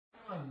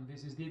everyone,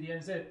 this is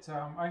DDNZ.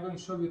 I'm going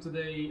to show you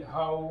today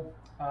how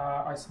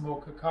I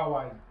smoke a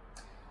Kahawai.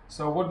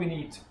 So what we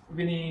need?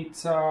 We need,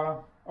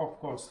 of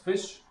course,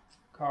 fish,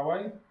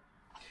 Kahawai,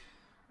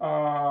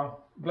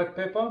 black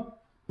pepper,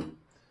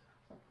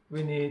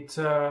 we need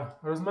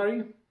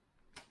rosemary,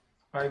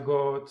 I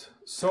got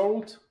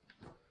salt,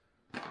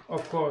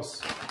 of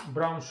course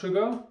brown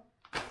sugar,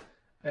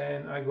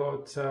 and I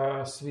got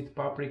sweet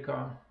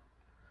paprika.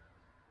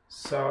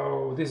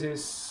 So this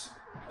is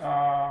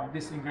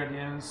these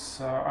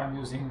ingredients I'm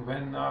using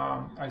when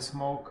I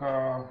smoke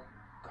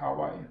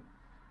Kahawai.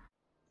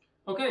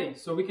 Okay,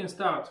 so we can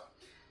start.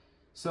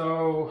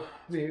 So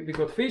we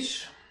got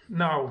fish.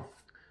 Now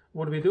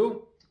what we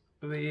do,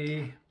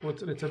 we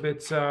put a little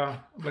bit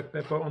black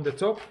pepper on the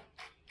top,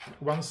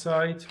 one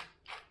side,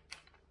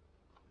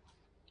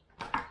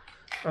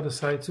 other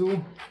side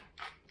too.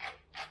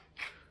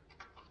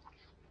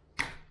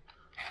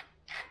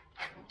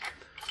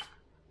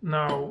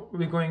 Now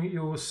we're going to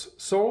use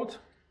salt.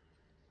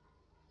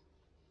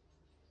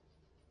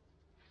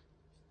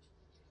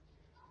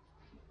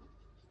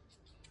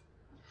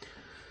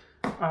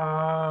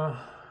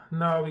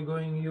 Now we're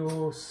going to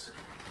use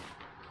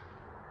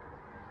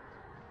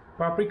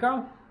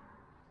paprika.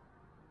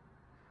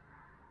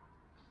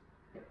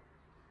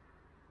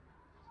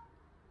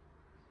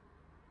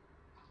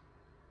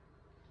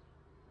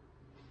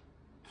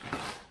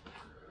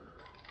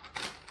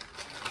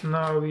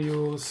 Now we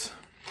use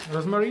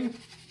rosemary.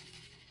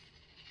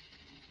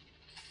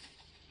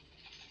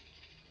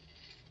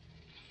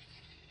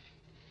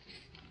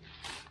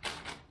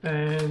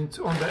 And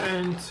on the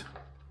end,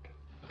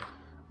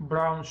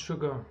 brown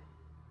sugar.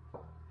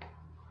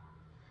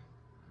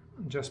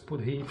 Just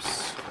put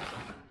heaps.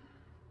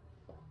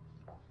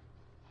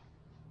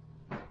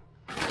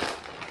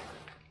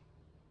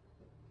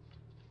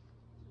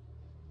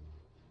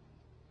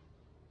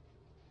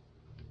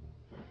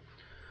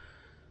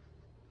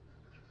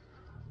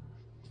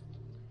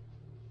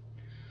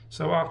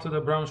 So after the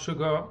brown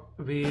sugar,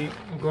 we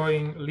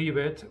going leave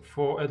it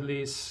for at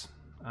least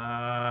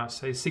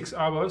say 6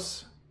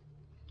 hours.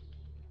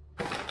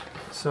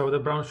 So the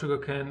brown sugar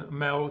can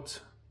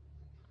melt,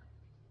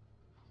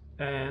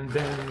 and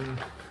then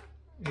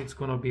it's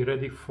gonna be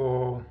ready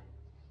for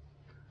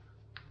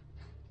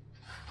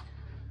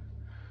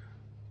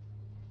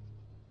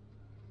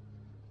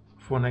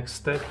next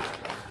step,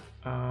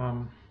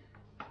 and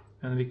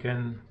we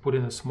can put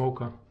in a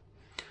smoker.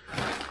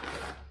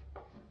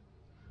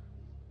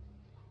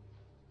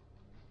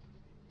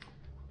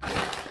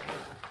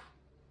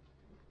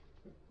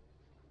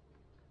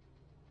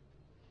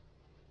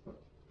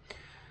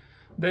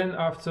 Then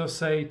after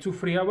say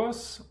 2-3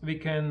 hours, we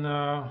can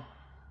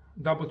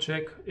double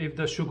check if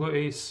the sugar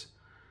is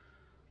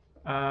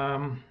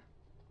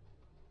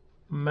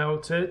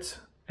melted,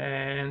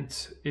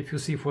 and if you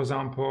see, for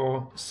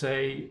example,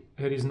 say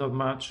here is not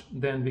much,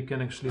 then we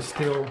can actually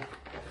still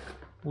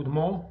put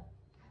more.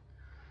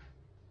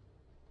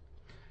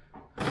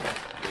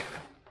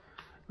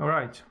 All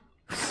right,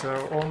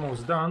 so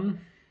almost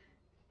done.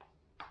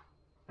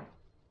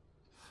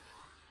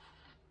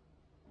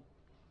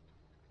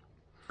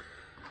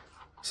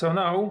 So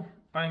now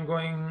I'm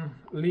going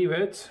to leave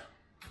it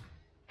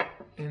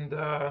in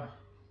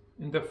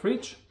the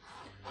fridge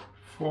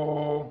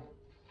for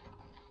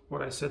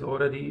what I said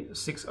already,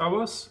 6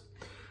 hours,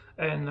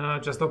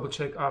 and just double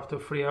check after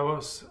 3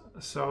 hours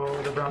so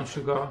the brown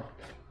sugar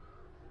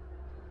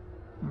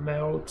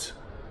melt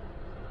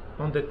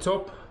on the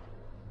top,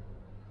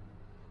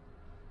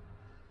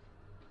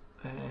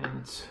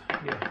 and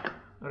yeah,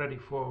 ready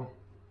for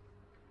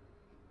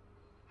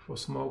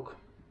smoke.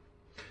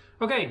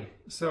 Okay,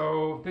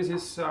 so this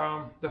is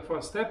the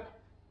first step,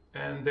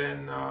 and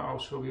then I'll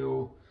show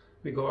you,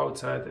 we go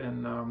outside,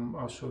 and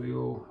I'll show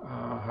you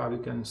how you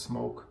can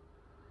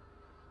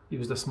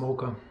use the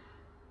smoker.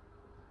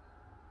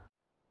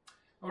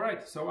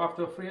 Alright, so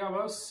after 3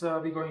 hours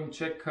we're going to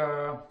check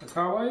the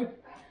Kahawai.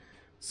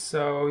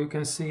 So you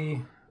can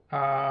see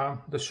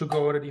the sugar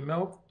already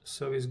melt,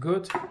 so it's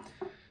good.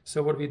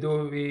 So what we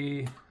do,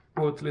 we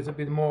put a little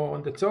bit more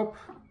on the top,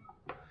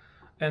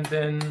 and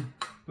then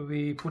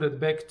we put it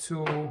back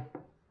to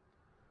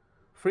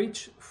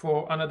fridge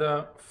for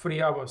another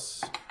 3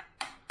 hours,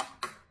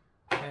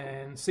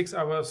 and 6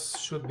 hours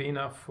should be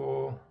enough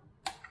for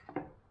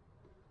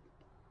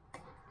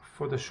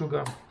the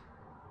sugar.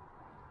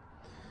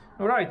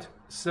 All right,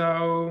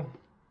 so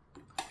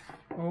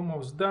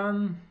almost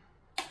done.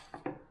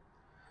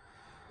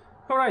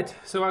 All right,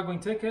 so I'm going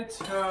to take it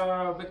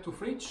back to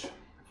fridge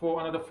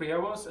for another 3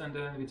 hours, and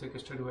then we take it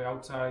straight away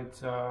outside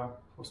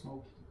for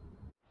smoke.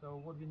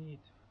 So what we need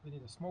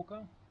a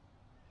smoker,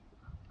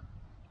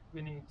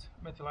 we need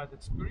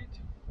methylated spirit,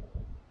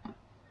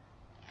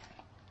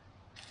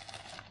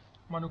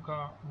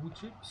 Manuka Wood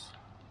chips,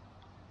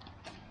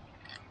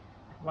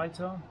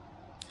 lighter,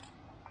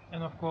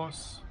 and of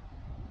course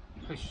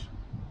fish.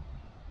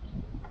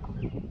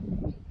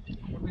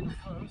 What we do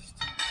first,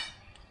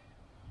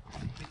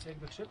 we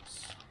take the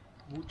chips,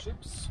 wood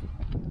chips,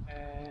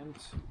 and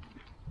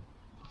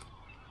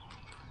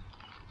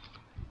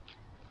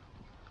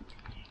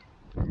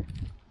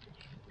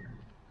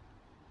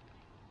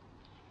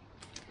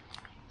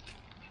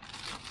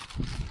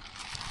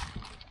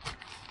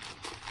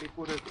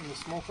put it in the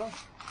smoker.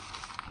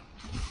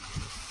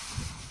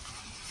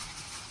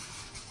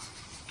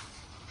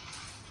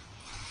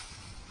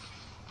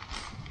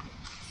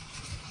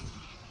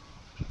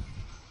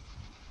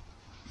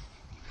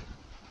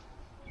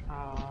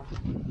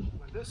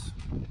 Like this.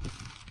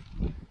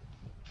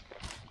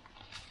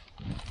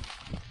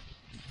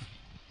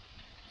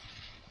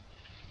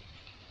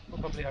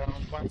 Probably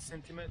around 1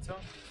 centimeter.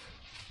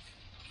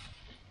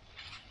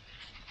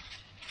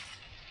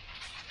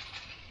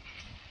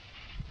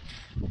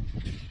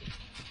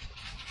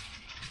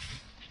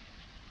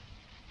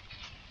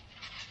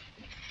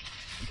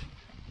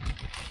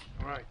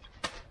 All right.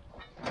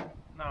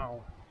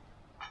 Now,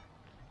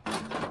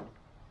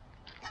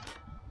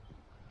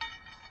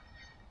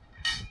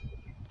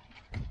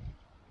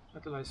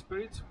 methylated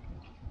spirit.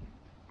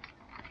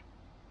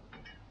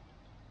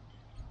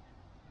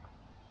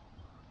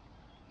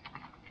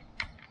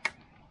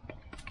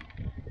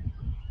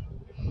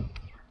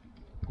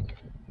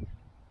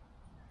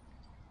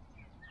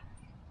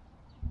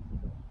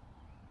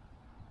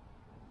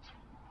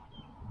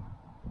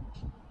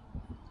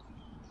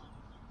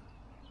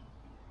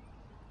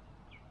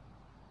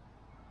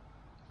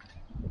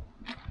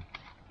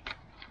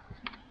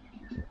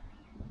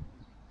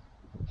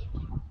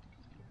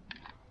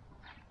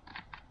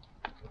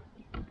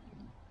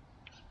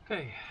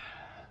 Okay,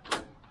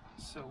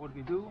 so what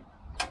we do,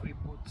 we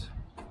put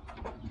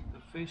the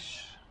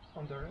fish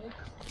on the rack.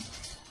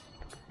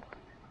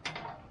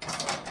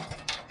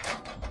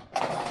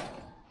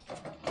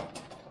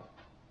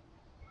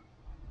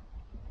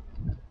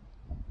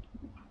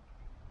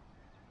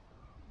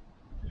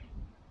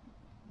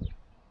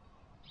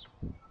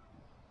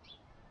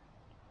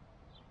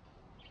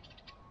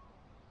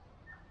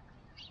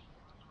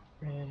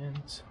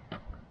 And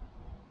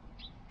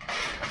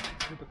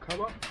put the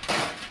cover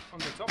on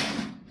the top.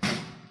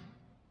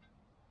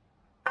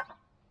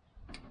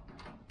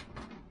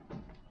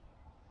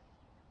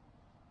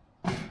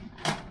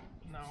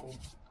 Now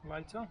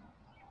lighter.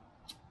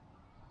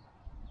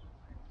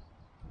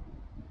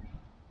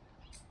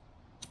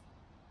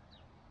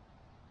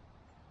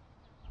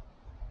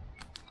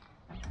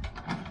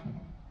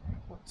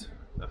 Put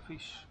the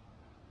fish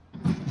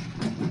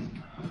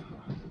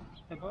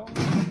above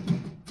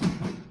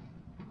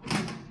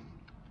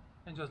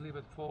and just leave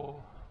it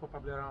for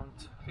probably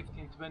around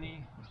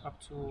 15-20 up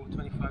to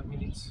 25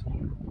 minutes.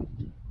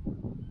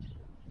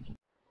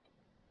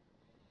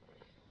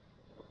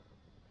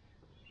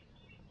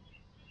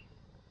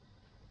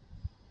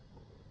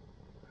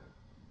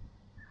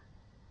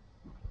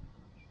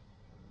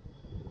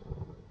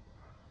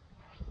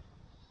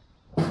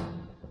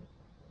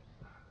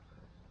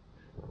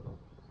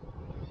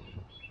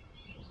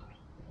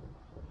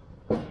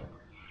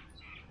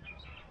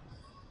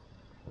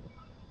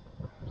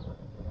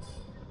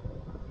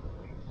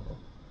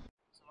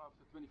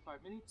 After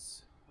 25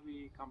 minutes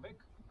we come back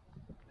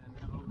and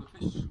have a look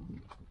at the fish.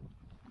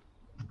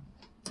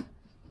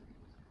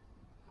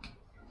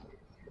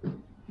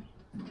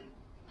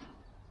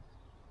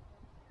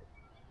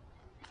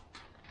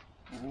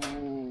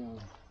 Oh,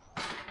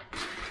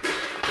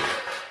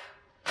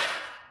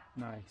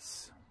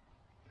 nice,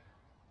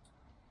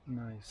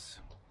 nice.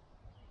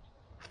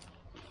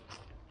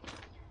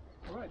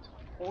 All right,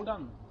 all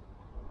done.